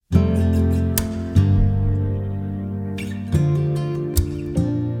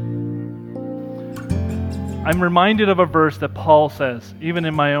I'm reminded of a verse that Paul says, even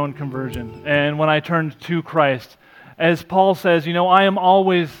in my own conversion, and when I turned to Christ. As Paul says, I am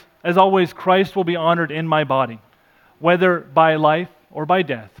always, as always, Christ will be honored in my body, whether by life or by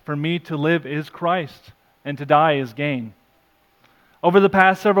death. For me to live is Christ, and to die is gain. Over the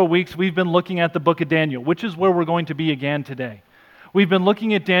past several weeks, we've been looking at the book of Daniel, which is where we're going to be again today. We've been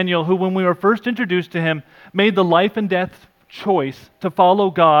looking at Daniel, who, when we were first introduced to him, made the life and death choice to follow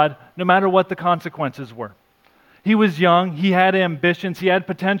God no matter what the consequences were. He was young, he had ambitions, he had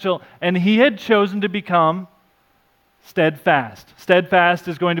potential, and he had chosen to become steadfast. Steadfast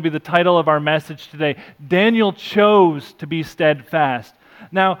is going to be the title of our message today. Daniel chose to be steadfast.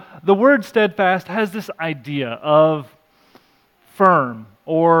 Now, the word steadfast has this idea of firm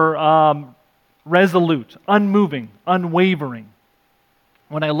or resolute, unmoving, unwavering.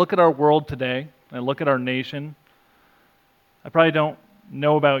 When I look at our world today, I look at our nation, I probably don't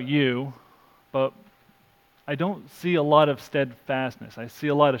know about you, but I don't see a lot of steadfastness. I see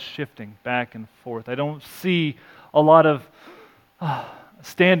a lot of shifting back and forth. I don't see a lot of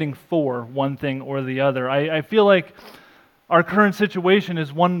standing for one thing or the other. I feel like our current situation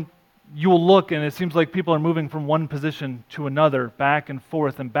is one you'll look and it seems like people are moving from one position to another, back and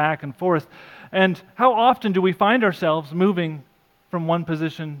forth and back and forth. And how often do we find ourselves moving from one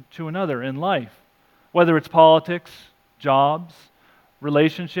position to another in life? Whether it's politics, jobs,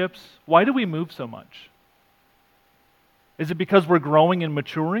 relationships, why do we move so much? Is it because we're growing and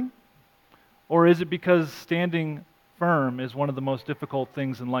maturing? Or is it because standing firm is one of the most difficult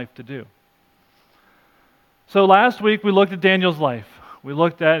things in life to do? So last week we looked at Daniel's life. We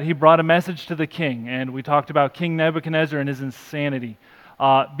looked at, he brought a message to the king, and we talked about King Nebuchadnezzar and his insanity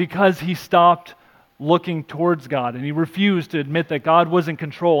because he stopped looking towards God, and he refused to admit that God was in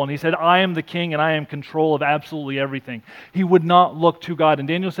control, and he said, I am the king, and I am in control of absolutely everything. He would not look to God, and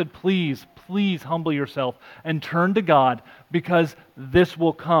Daniel said, please humble yourself and turn to God, because this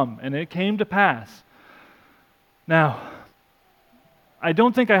will come, and it came to pass. Now, I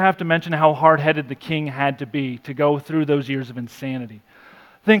don't think I have to mention how hard-headed the king had to be to go through those years of insanity.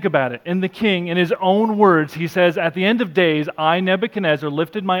 Think about it. In the king, in his own words, he says, at the end of days, I, Nebuchadnezzar,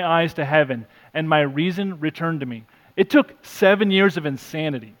 lifted my eyes to heaven, and my reason returned to me. It took 7 years of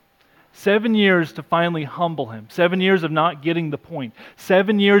insanity. 7 years to finally humble him. 7 years of not getting the point.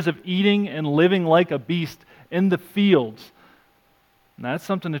 7 years of eating and living like a beast in the fields. And that's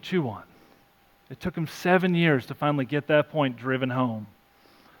something to chew on. It took him 7 years to finally get that point driven home.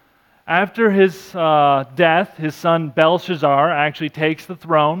 After his death, his son Belshazzar actually takes the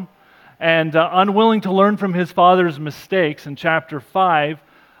throne, and unwilling to learn from his father's mistakes, in chapter 5,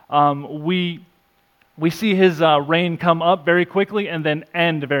 we see his reign come up very quickly and then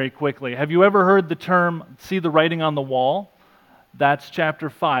end very quickly. Have you ever heard the term, see the writing on the wall? That's chapter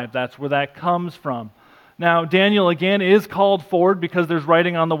 5. That's where that comes from. Now, Daniel, again, is called forward because there's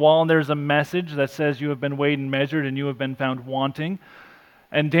writing on the wall and there's a message that says you have been weighed and measured and you have been found wanting.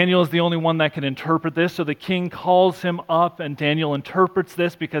 And Daniel is the only one that can interpret this, so the king calls him up, and Daniel interprets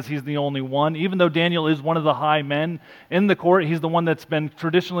this because he's the only one. Even though Daniel is one of the high men in the court, he's the one that's been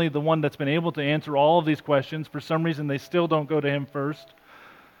traditionally the one that's been able to answer all of these questions. For some reason, they still don't go to him first.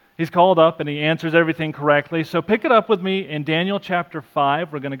 He's called up, and he answers everything correctly. So pick it up with me in Daniel chapter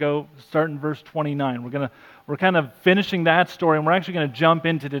 5. We're going to go start in verse 29. We're kind of finishing that story, and we're actually going to jump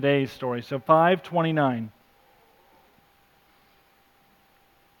into today's story. So 5:29.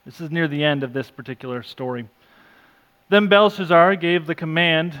 This is near the end of this particular story. Then Belshazzar gave the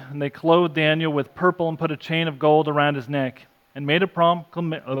command, and they clothed Daniel with purple and put a chain of gold around his neck, and made a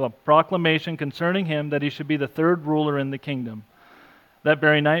proclamation concerning him that he should be the third ruler in the kingdom. That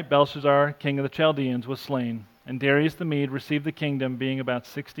very night Belshazzar, king of the Chaldeans, was slain, and Darius the Mede received the kingdom, being about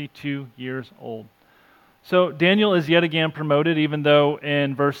 62 years old. So Daniel is yet again promoted, even though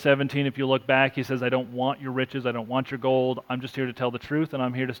in verse 17, if you look back, he says, I don't want your riches, I don't want your gold, I'm just here to tell the truth, and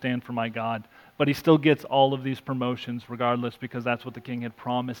I'm here to stand for my God. But he still gets all of these promotions regardless, because that's what the king had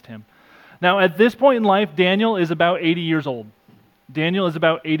promised him. Now, at this point in life, Daniel is about 80 years old. Daniel is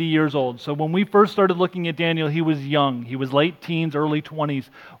about 80 years old. So when we first started looking at Daniel, he was young. He was late teens, early 20s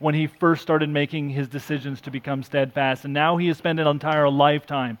when he first started making his decisions to become steadfast. And now he has spent an entire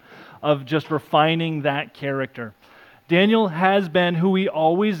lifetime of just refining that character. Daniel has been who he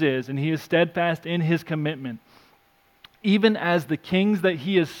always is, and he is steadfast in his commitment, even as the kings that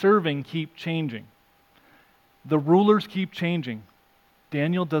he is serving keep changing. The rulers keep changing.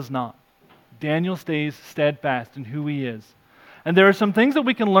 Daniel does not. Daniel stays steadfast in who he is. And there are some things that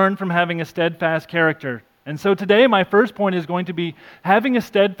we can learn from having a steadfast character. And so today my first point is going to be having a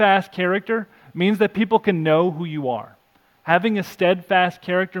steadfast character means that people can know who you are. Having a steadfast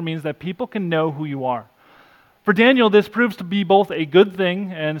character means that people can know who you are. For Daniel, this proves to be both a good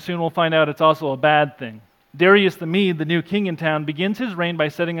thing, and soon we'll find out it's also a bad thing. Darius the Mede, the new king in town, begins his reign by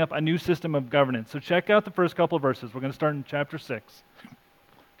setting up a new system of governance. So check out the first couple of verses. We're going to start in chapter 6. I'm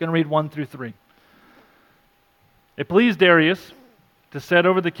going to read 1 through 3. It pleased Darius to set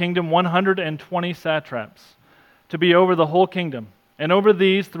over the kingdom 120 satraps, to be over the whole kingdom, and over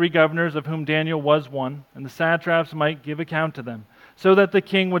these 3 governors, of whom Daniel was one, and the satraps might give account to them, so that the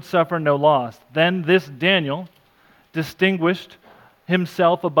king would suffer no loss. Then this Daniel distinguished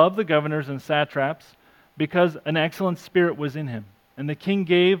himself above the governors and satraps, because an excellent spirit was in him, and the king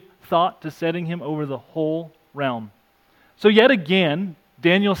gave thought to setting him over the whole realm. So yet again,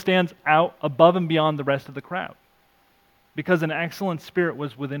 Daniel stands out above and beyond the rest of the crowd, because an excellent spirit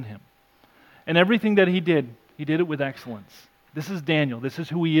was within him. And everything that he did it with excellence. This is Daniel. This is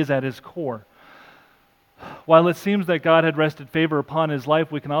who he is at his core. While it seems that God had rested favor upon his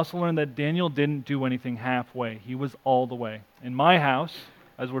life, we can also learn that Daniel didn't do anything halfway. He was all the way. In my house,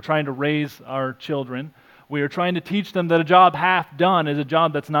 as we're trying to raise our children, we are trying to teach them that a job half done is a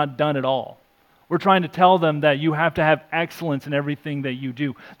job that's not done at all. We're trying to tell them that you have to have excellence in everything that you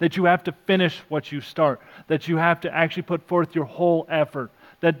do, that you have to finish what you start, that you have to actually put forth your whole effort,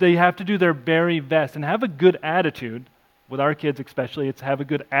 that they have to do their very best and have a good attitude. With our kids especially, it's have a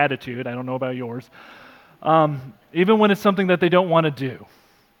good attitude. I don't know about yours. Even when it's something that they don't want to do.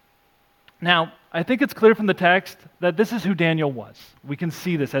 Now, I think it's clear from the text that this is who Daniel was. We can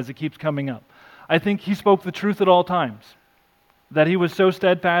see this as it keeps coming up. I think he spoke the truth at all times, that he was so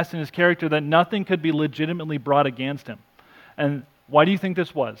steadfast in his character that nothing could be legitimately brought against him. And why do you think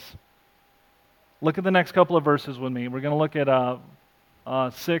this was? Look at the next couple of verses with me. We're going to look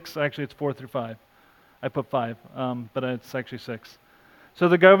at 6, actually it's 4 through 5. I put 5, but it's actually 6. So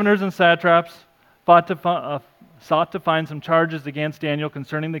the governors and satraps sought to find some charges against Daniel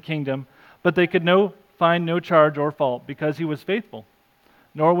concerning the kingdom, but they could find no charge or fault, because he was faithful,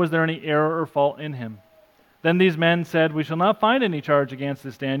 nor was there any error or fault in him. Then these men said, "We shall not find any charge against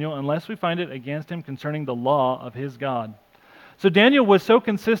this Daniel, unless we find it against him concerning the law of his God." So Daniel was so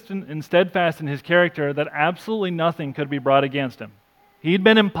consistent and steadfast in his character that absolutely nothing could be brought against him. He'd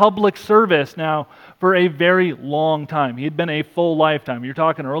been in public service now for a very long time. He'd been a full lifetime. You're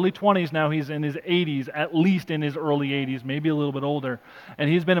talking early 20s, now he's in his 80s, at least in his early 80s, maybe a little bit older. And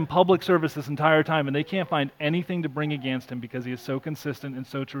he's been in public service this entire time, and they can't find anything to bring against him because he is so consistent and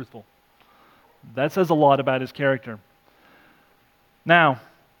so truthful. That says a lot about his character. Now,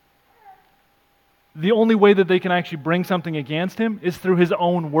 the only way that they can actually bring something against him is through his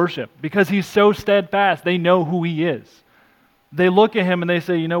own worship, because he's so steadfast, they know who he is. They look at him and they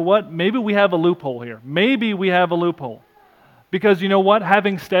say, you know what, maybe we have a loophole here. Maybe we have a loophole. Because you know what,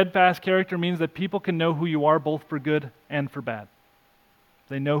 having steadfast character means that people can know who you are both for good and for bad.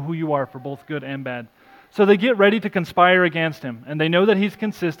 They know who you are for both good and bad. So they get ready to conspire against him, and they know that he's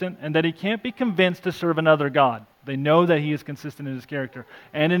consistent and that he can't be convinced to serve another god. They know that he is consistent in his character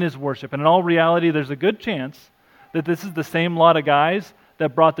and in his worship. And in all reality, there's a good chance that this is the same lot of guys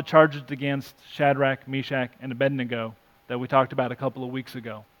that brought the charges against Shadrach, Meshach, and Abednego that we talked about a couple of weeks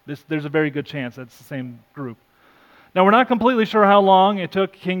ago. There's a very good chance that's the same group. Now, we're not completely sure how long it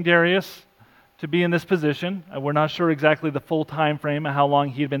took King Darius to be in this position. We're not sure exactly the full time frame of how long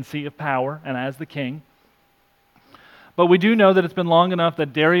he had been seat of power and as the king. But we do know that it's been long enough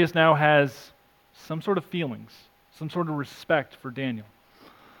that Darius now has some sort of feelings, some sort of respect for Daniel.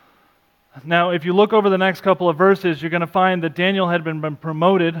 Now, if you look over the next couple of verses, you're going to find that Daniel had been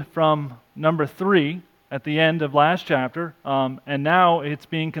promoted from number 3 at the end of last chapter, and now it's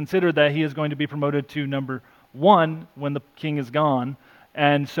being considered that he is going to be promoted to number 1 when the king is gone,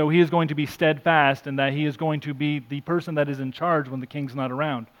 and so he is going to be steadfast, and that he is going to be the person that is in charge when the king's not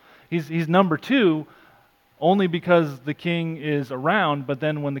around. He's number 2 only because the king is around, but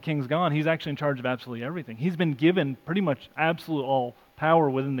then when the king's gone, he's actually in charge of absolutely everything. He's been given pretty much absolute all power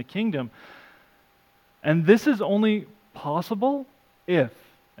within the kingdom, and this is only possible if,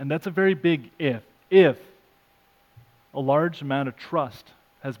 and that's a very big if a large amount of trust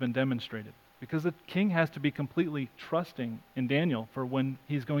has been demonstrated. Because the king has to be completely trusting in Daniel for when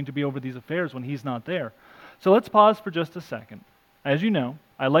he's going to be over these affairs when he's not there. So let's pause for just a second. As you know,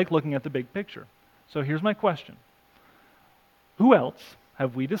 I like looking at the big picture. So here's my question. Who else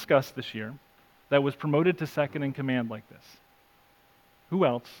have we discussed this year that was promoted to second in command like this? Who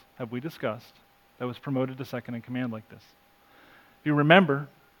else have we discussed that was promoted to second in command like this? If you remember,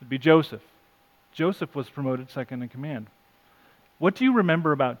 it'd be Joseph. Joseph was promoted second in command. What do you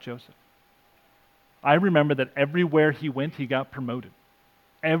remember about Joseph? I remember that everywhere he went, he got promoted.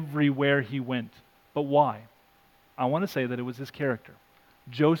 Everywhere he went. But why? I want to say that it was his character.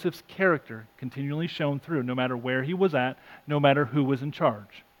 Joseph's character continually shone through, no matter where he was at, no matter who was in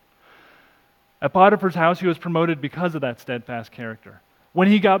charge. At Potiphar's house, he was promoted because of that steadfast character. When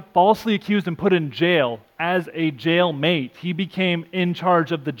he got falsely accused and put in jail as a jailmate, he became in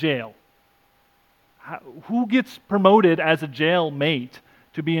charge of the jail. Who gets promoted as a jailmate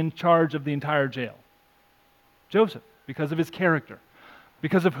to be in charge of the entire jail? Joseph, because of his character,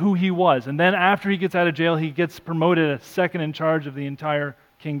 because of who he was. And then after he gets out of jail, he gets promoted as second in charge of the entire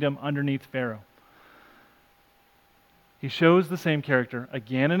kingdom underneath Pharaoh. He shows the same character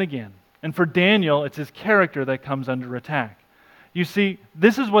again and again. And for Daniel, it's his character that comes under attack. You see,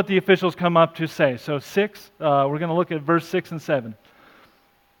 this is what the officials come up to say. So we're going to look at verse 6 and 7.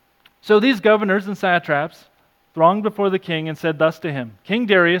 So these governors and satraps thronged before the king and said thus to him, King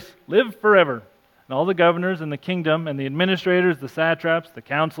Darius, live forever. And all the governors in the kingdom and the administrators, the satraps, the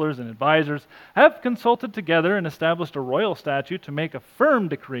counselors and advisors have consulted together and established a royal statute to make a firm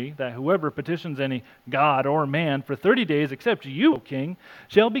decree that whoever petitions any god or man for 30 days except you, O king,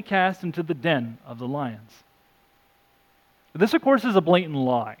 shall be cast into the den of the lions. This, of course, is a blatant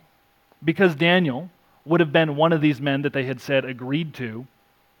lie, because Daniel would have been one of these men that they had said agreed to,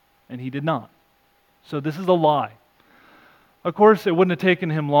 and he did not. So this is a lie. Of course, it wouldn't have taken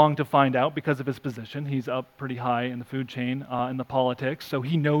him long to find out because of his position. He's up pretty high in the food chain, in the politics, so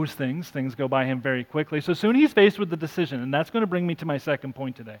he knows things. Things go by him very quickly. So soon he's faced with the decision, and that's going to bring me to my second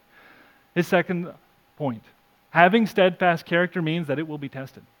point today. His second point. Having steadfast character means that it will be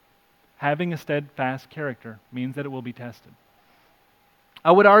tested. Having a steadfast character means that it will be tested.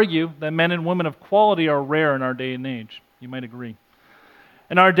 I would argue that men and women of quality are rare in our day and age. You might agree.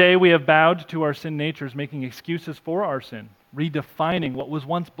 In our day, we have bowed to our sin natures, making excuses for our sin, redefining what was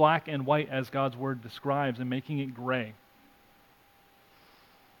once black and white as God's Word describes and making it gray.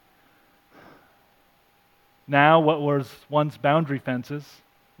 Now, what was once boundary fences,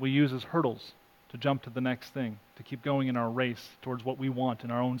 we use as hurdles to jump to the next thing, to keep going in our race towards what we want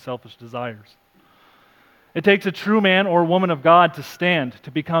and our own selfish desires. It takes a true man or woman of God to stand,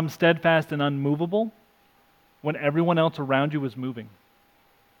 to become steadfast and unmovable when everyone else around you is moving.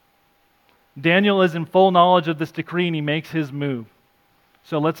 Daniel is in full knowledge of this decree and he makes his move.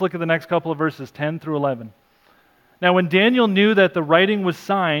 So let's look at the next couple of verses, 10 through 11. Now when Daniel knew that the writing was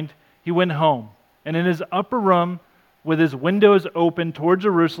signed, he went home. And in his upper room, with his windows open toward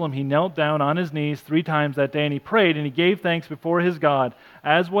Jerusalem, he knelt down on his knees 3 times that day, and he prayed, and he gave thanks before his God,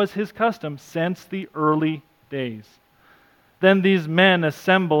 as was his custom since the early days. Then these men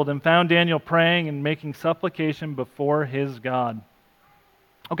assembled and found Daniel praying and making supplication before his God.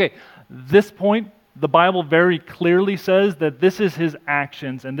 Okay, this point, the Bible very clearly says that this is his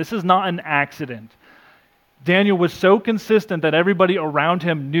actions, and this is not an accident. Daniel was so consistent that everybody around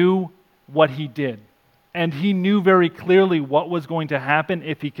him knew what he did. And he knew very clearly what was going to happen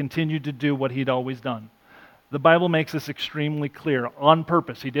if he continued to do what he'd always done. The Bible makes this extremely clear, on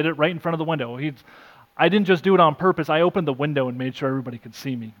purpose. He did it right in front of the window. I didn't just do it on purpose. I opened the window and made sure everybody could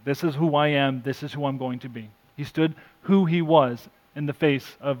see me. This is who I am. This is who I'm going to be. He stood who he was in the face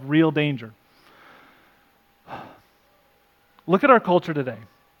of real danger. Look at our culture today.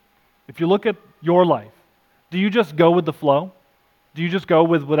 If you look at your life, do you just go with the flow? Do you just go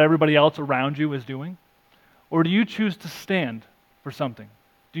with what everybody else around you is doing? Or do you choose to stand for something?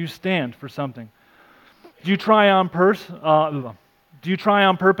 Do you stand for something? Do you try on purpose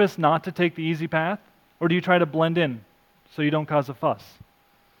not to take the easy path? Or do you try to blend in so you don't cause a fuss?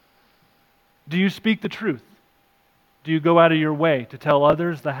 Do you speak the truth? Do you go out of your way to tell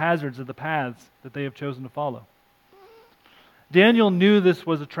others the hazards of the paths that they have chosen to follow? Daniel knew this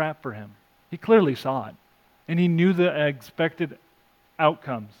was a trap for him. He clearly saw it. And he knew the expected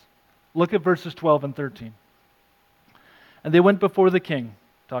outcomes. Look at verses 12 and 13. And they went before the king,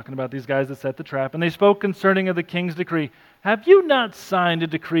 talking about these guys that set the trap, and they spoke concerning of the king's decree. Have you not signed a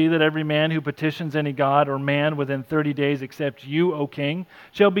decree that every man who petitions any god or man within 30 days except you, O king,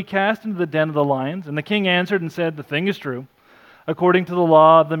 shall be cast into the den of the lions? And the king answered and said, the thing is true, according to the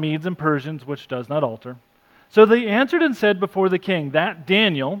law of the Medes and Persians, which does not alter. So they answered and said before the king, that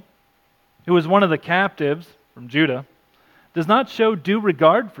Daniel, who is one of the captives from Judah, does not show due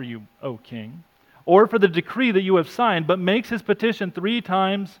regard for you, O king, or for the decree that you have signed, but makes his petition 3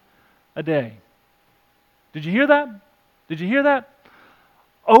 times a day. Did you hear that? Did you hear that?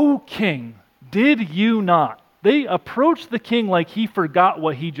 O king, did you not? They approached the king like he forgot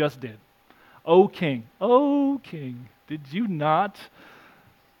what he just did. O king, did you not?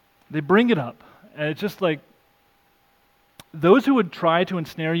 They bring it up. And it's just like, those who would try to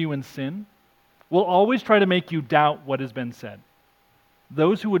ensnare you in sin will always try to make you doubt what has been said.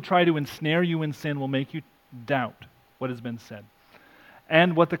 Those who would try to ensnare you in sin will make you doubt what has been said.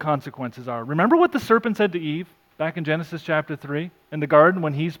 and what the consequences are. Remember what the serpent said to Eve back in Genesis chapter 3 in the garden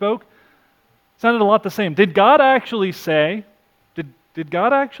when he spoke? It sounded a lot the same. Did God actually say,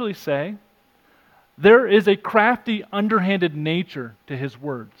 there is a crafty, underhanded nature to his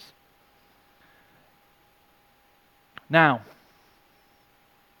words? Now,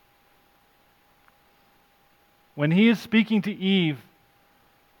 when he is speaking to Eve,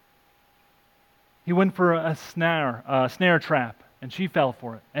 he went for a snare trap, and she fell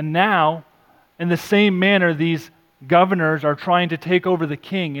for it. And now, in the same manner, these governors are trying to take over the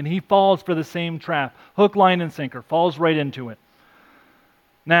king, and he falls for the same trap. Hook, line, and sinker, falls right into it.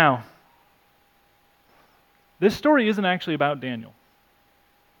 Now, this story isn't actually about Daniel.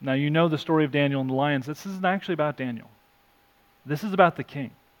 Now, you know the story of Daniel and the lions. This isn't actually about Daniel. This is about the king.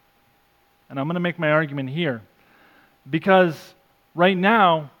 And I'm going to make my argument here. Because right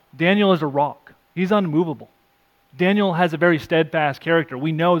now, Daniel is a rock. He's unmovable. Daniel has a very steadfast character.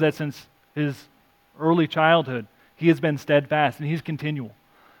 We know that since his early childhood, he has been steadfast and he's continual.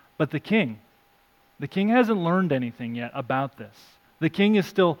 But the king hasn't learned anything yet about this. The king is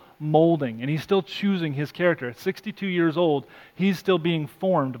still molding and he's still choosing his character. At 62 years old, he's still being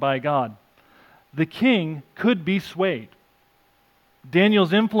formed by God. The king could be swayed.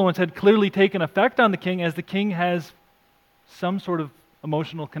 Daniel's influence had clearly taken effect on the king, as the king has some sort of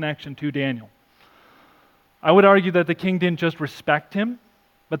emotional connection to Daniel. I would argue that the king didn't just respect him,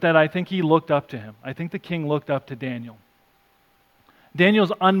 but that I think he looked up to him. I think the king looked up to Daniel.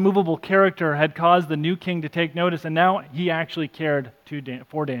 Daniel's unmovable character had caused the new king to take notice, and now he actually cared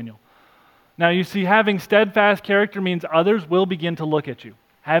for Daniel. Now you see, having steadfast character means others will begin to look at you.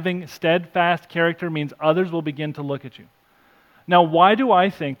 Having steadfast character means others will begin to look at you. Now, why do I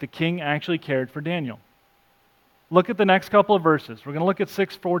think the king actually cared for Daniel? Look at the next couple of verses. We're going to look at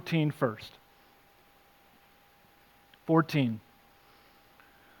 6:14 first. 14.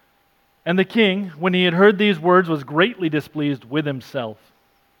 And the king, when he had heard these words, was greatly displeased with himself.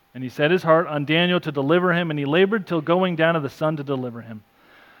 And he set his heart on Daniel to deliver him, and he labored till going down of the sun to deliver him.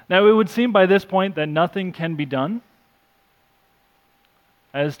 Now, it would seem by this point that nothing can be done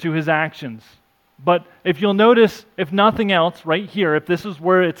as to his actions. But if you'll notice, if nothing else, right here, if this is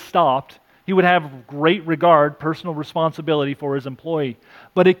where it stopped, he would have great regard, personal responsibility for his employee.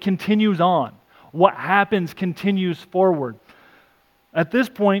 But it continues on. What happens continues forward. At this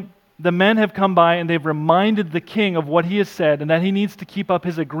point, the men have come by and they've reminded the king of what he has said and that he needs to keep up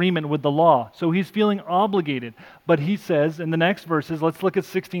his agreement with the law. So he's feeling obligated. But he says in the next verses, let's look at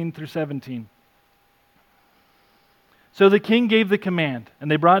 16 through 17. So the king gave the command,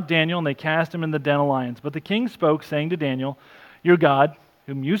 and they brought Daniel, and they cast him in the den of lions. But the king spoke, saying to Daniel, your God,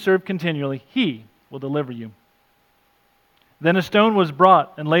 whom you serve continually, he will deliver you. Then a stone was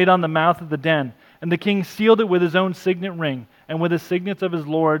brought and laid on the mouth of the den, and the king sealed it with his own signet ring, and with the signets of his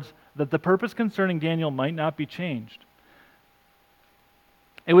lords, that the purpose concerning Daniel might not be changed.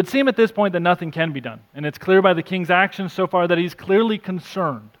 It would seem at this point that nothing can be done. And it's clear by the king's actions so far that he's clearly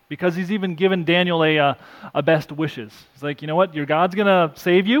concerned, because he's even given Daniel a best wishes. He's like, you know what, your God's going to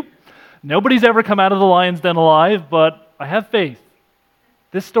save you. Nobody's ever come out of the lion's den alive, but I have faith.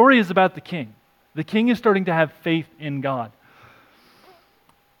 This story is about the king. The king is starting to have faith in God.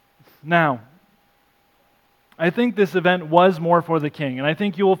 Now, I think this event was more for the king, and I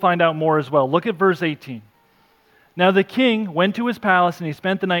think you will find out more as well. Look at verse 18. Now the king went to his palace, and he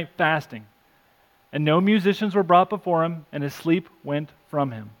spent the night fasting. And no musicians were brought before him, and his sleep went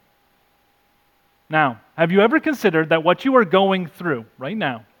from him. Now, have you ever considered that what you are going through right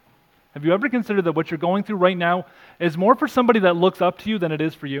now, have you ever considered that what you're going through right now is more for somebody that looks up to you than it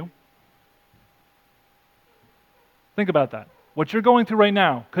is for you? Think about that. What you're going through right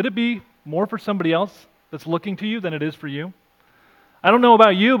now, could it be more for somebody else that's looking to you than it is for you? I don't know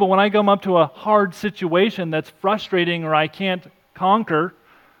about you, but when I come up to a hard situation that's frustrating or I can't conquer,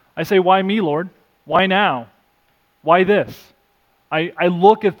 I say, why me, Lord? Why now? Why this? I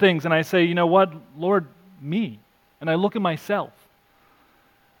look at things and I say, you know what, Lord, me. And I look at myself.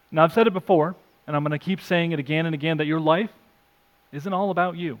 Now, I've said it before, and I'm going to keep saying it again and again, that your life isn't all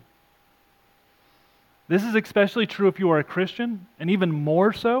about you. This is especially true if you are a Christian, and even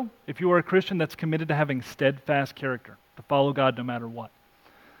more so if you are a Christian that's committed to having steadfast character, to follow God no matter what.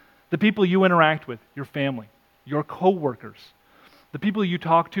 The people you interact with, your family, your co-workers, the people you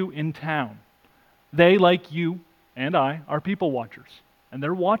talk to in town, they, like you and I, are people watchers, and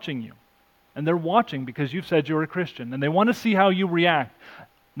they're watching you. And they're watching because you've said you're a Christian, and they want to see how you react,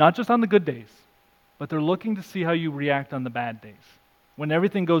 not just on the good days, but they're looking to see how you react on the bad days, when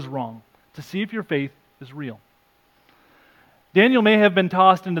everything goes wrong, to see if your faith is real. Daniel may have been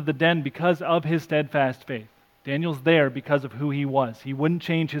tossed into the den because of his steadfast faith. Daniel's there because of who he was. He wouldn't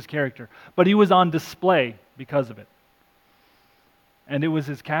change his character, but he was on display because of it. And it was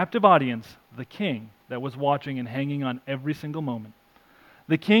his captive audience, the king, that was watching and hanging on every single moment.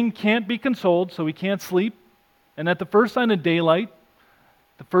 The king can't be consoled, so he can't sleep. And at the first sign of daylight,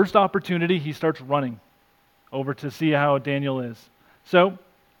 the first opportunity, he starts running over to see how Daniel is. So,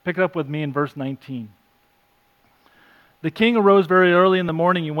 pick it up with me in verse 19. The king arose very early in the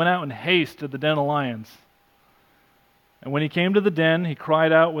morning. He went out in haste to the den of lions. And when he came to the den, he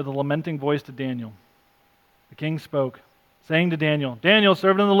cried out with a lamenting voice to Daniel. The king spoke, saying to Daniel, Daniel,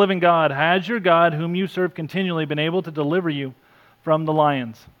 servant of the living God, has your God, whom you serve continually, been able to deliver you from the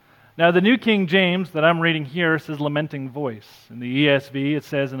lions? Now, the New King James that I'm reading here says lamenting voice. In the ESV, it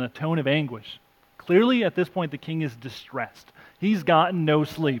says in a tone of anguish. Clearly, at this point, the king is distressed. He's gotten no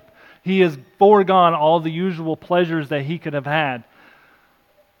sleep. He has foregone all the usual pleasures that he could have had.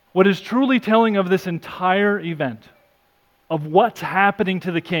 What is truly telling of this entire event, of what's happening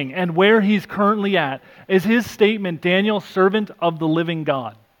to the king and where he's currently at, is his statement, Daniel, servant of the living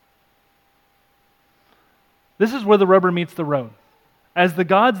God. This is where the rubber meets the road. As the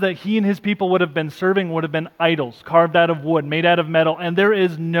gods that he and his people would have been serving would have been idols, carved out of wood, made out of metal, and there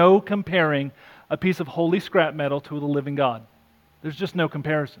is no comparing a piece of holy scrap metal to the living God. There's just no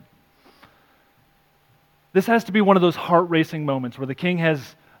comparison. This has to be one of those heart-racing moments where the king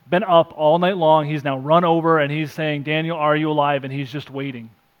has been up all night long. He's now run over and he's saying, Daniel, are you alive? And he's just waiting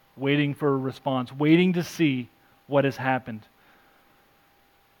for a response, waiting to see what has happened.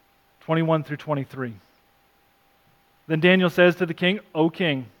 21 through 23. Then Daniel says to the king, O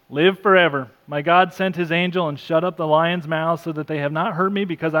king, live forever. My God sent his angel and shut up the lions' mouths so that they have not hurt me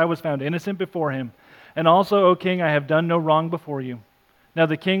because I was found innocent before him. And also, O king, I have done no wrong before you. Now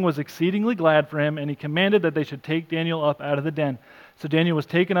the king was exceedingly glad for him, and he commanded that they should take Daniel up out of the den. So Daniel was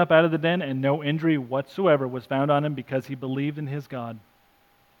taken up out of the den, and no injury whatsoever was found on him because he believed in his God.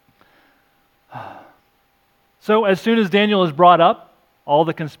 So as soon as Daniel is brought up, all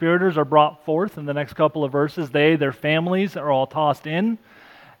the conspirators are brought forth in the next couple of verses. They, their families, are all tossed in.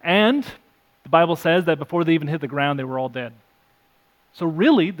 And the Bible says that before they even hit the ground, they were all dead. So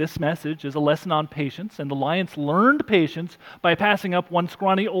really, this message is a lesson on patience, and the lions learned patience by passing up one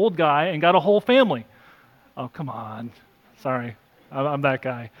scrawny old guy and got a whole family. Oh, come on. Sorry, I'm that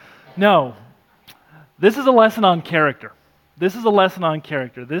guy. No, this is a lesson on character. This is a lesson on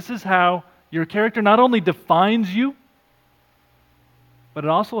character. This is how your character not only defines you, but it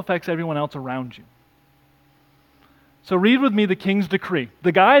also affects everyone else around you. So read with me the king's decree.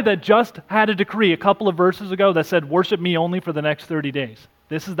 The guy that just had a decree a couple of verses ago that said, worship me only for the next 30 days.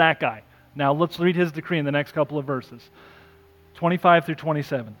 This is that guy. Now let's read his decree in the next couple of verses. 25 through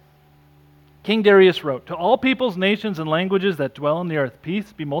 27. King Darius wrote, to all peoples, nations, and languages that dwell on the earth,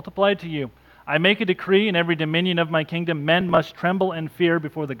 peace be multiplied to you. I make a decree in every dominion of my kingdom, men must tremble and fear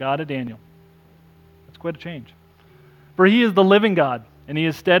before the God of Daniel. That's quite a change. For he is the living God, and he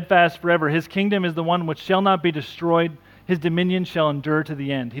is steadfast forever. His kingdom is the one which shall not be destroyed. His dominion shall endure to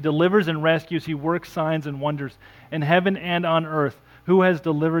the end. He delivers and rescues. He works signs and wonders in heaven and on earth. Who has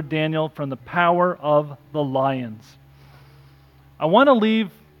delivered Daniel from the power of the lions? I want to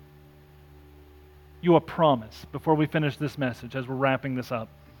leave you a promise before we finish this message as we're wrapping this up.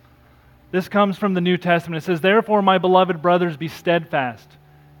 This comes from the New Testament. It says, therefore, my beloved brothers, be steadfast,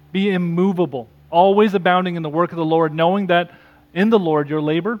 be immovable, always abounding in the work of the Lord, knowing that in the Lord your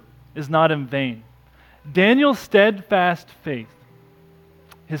labor is not in vain. Daniel's steadfast faith,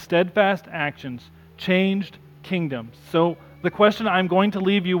 his steadfast actions changed kingdoms. So the question I'm going to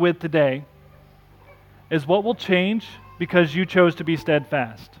leave you with today is, what will change because you chose to be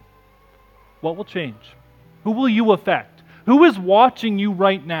steadfast? What will change? Who will you affect? Who is watching you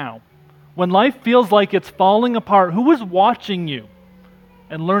right now? When life feels like it's falling apart, who is watching you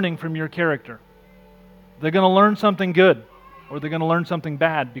and learning from your character? They're going to learn something good, or they're going to learn something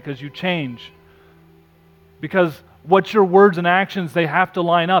bad because you change. Because what's your words and actions, they have to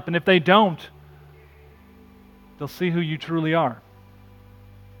line up. And if they don't, they'll see who you truly are.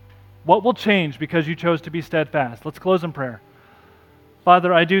 What will change because you chose to be steadfast? Let's close in prayer.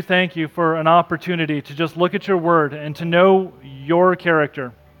 Father, I do thank you for an opportunity to just look at your word and to know your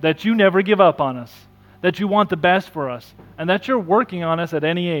character, that you never give up on us, that you want the best for us, and that you're working on us at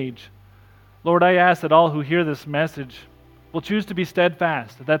any age. Lord, I ask that all who hear this message will choose to be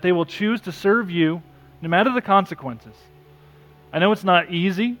steadfast, that they will choose to serve you no matter the consequences. I know it's not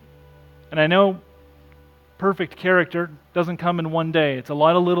easy, and I know perfect character doesn't come in one day. It's a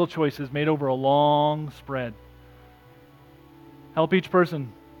lot of little choices made over a long spread. Help each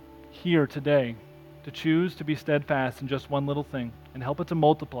person here today to choose to be steadfast in just one little thing, and help it to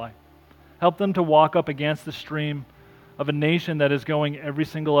multiply. Help them to walk up against the stream of a nation that is going every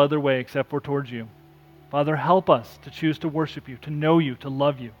single other way except for towards you. Father, help us to choose to worship you, to know you, to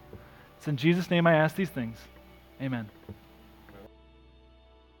love you. It's in Jesus' name I ask these things. Amen.